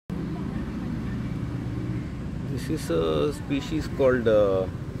This is a species called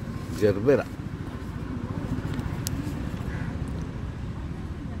Gerbera.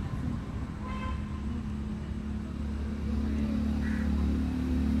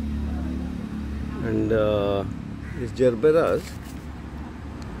 And these Gerberas,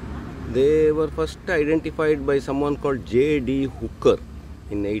 they were first identified by someone called J.D. Hooker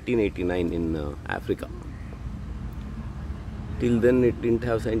in 1889 in Africa. Till then it didn't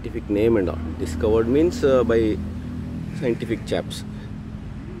have scientific name and all. Discovered means by scientific chaps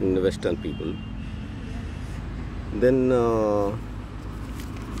in the Western people. Then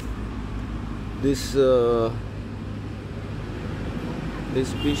this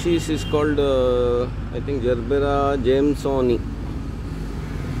species is called I think Gerbera jamesoni,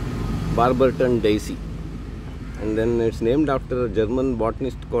 Barberton Desi, and then it's named after a German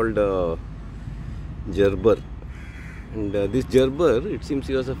botanist called Gerber. And this Gerber, it seems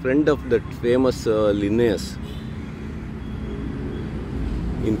he was a friend of that famous Linnaeus.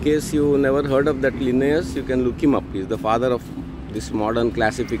 In case you never heard of that Linnaeus, you can look him up. He is the father of this modern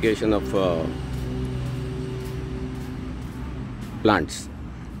classification of plants.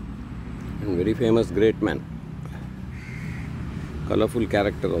 And very famous, great man. Colorful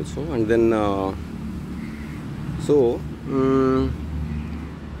character also. And then,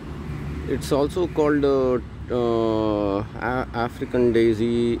 it's also called African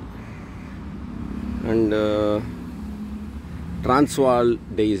daisy and Transvaal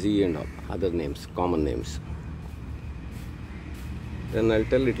daisy and other names, common names. Then I'll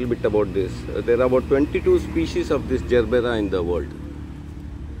tell a little bit about this. There are about 22 species of this Gerbera in the world.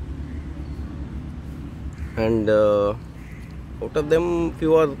 And out of them,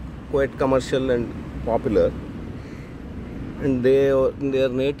 few are quite commercial and popular. And they are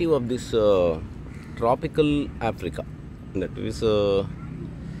native of this tropical Africa, that is that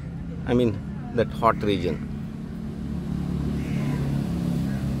hot region,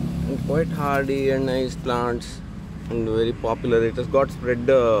 and quite hardy and nice plants and very popular. It has got spread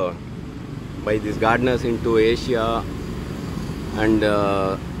by these gardeners into Asia and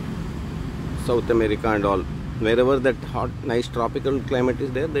South America and all. Wherever that hot nice tropical climate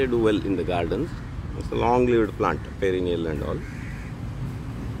is there, they do well in the gardens. It's a long-lived plant, perennial and all.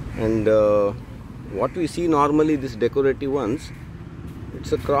 And what we see normally, these decorative ones,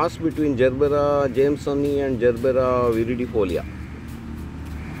 it's a cross between Gerbera jamesoni and Gerbera viridifolia.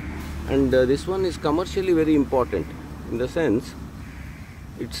 And this one is commercially very important in the sense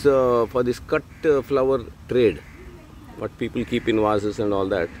it's for this cut flower trade, what people keep in vases and all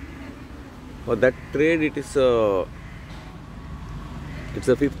that. For that trade, it is it's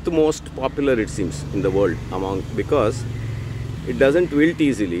the fifth most popular, it seems, in the world because it doesn't wilt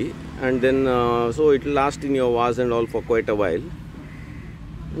easily. And then so it will last in your vase and all for quite a while.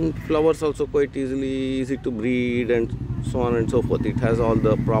 And flowers also quite easy to breed and so on and so forth. It has all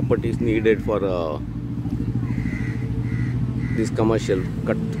the properties needed for this commercial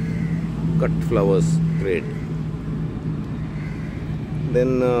cut flowers trade.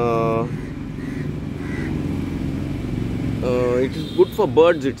 Then it is good for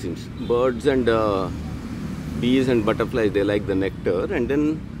birds, it seems. Birds and bees and butterflies, they like the nectar. And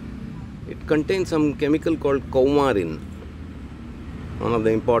then it contains some chemical called coumarin, one of the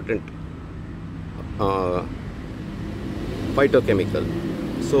important phytochemical.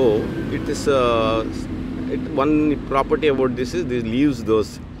 So it is one property about this is these leaves,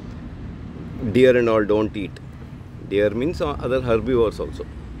 those deer and all don't eat. Deer means other herbivores also.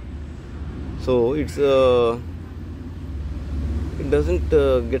 So it's it doesn't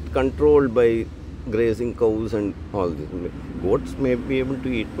get controlled by grazing cows and all this. Goats may be able to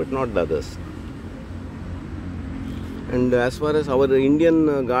eat, but not the others. And as far as our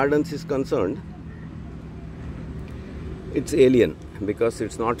Indian gardens is concerned, it's alien because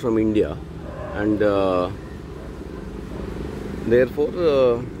it's not from India, and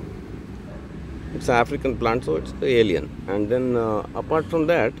therefore it's an African plant, so it's alien. And then apart from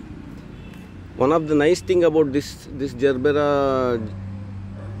that, one of the nice thing about this Gerbera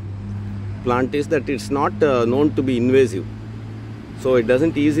plant is that it's not known to be invasive. So it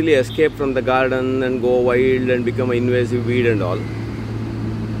doesn't easily escape from the garden and go wild and become an invasive weed and all.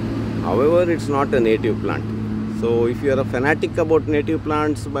 However, it's not a native plant. So if you are a fanatic about native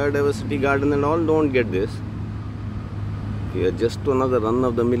plants, biodiversity garden and all, don't get this. If you are just another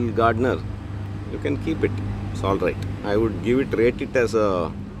run-of-the-mill gardener, you can keep it. It's alright. I would rate it as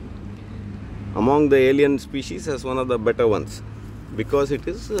among the alien species as one of the better ones, because it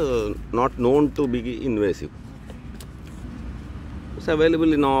is not known to be invasive. It's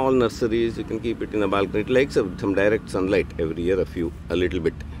available in all nurseries. You can keep it in a balcony. It likes some direct sunlight every year, a little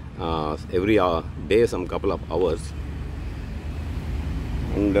bit. every day, some couple of hours.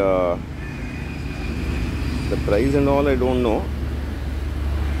 And the price and all I don't know,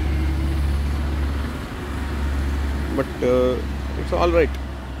 but it's all right.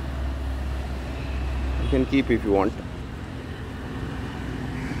 You can keep if you want,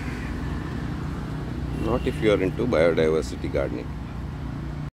 not if you are into biodiversity gardening.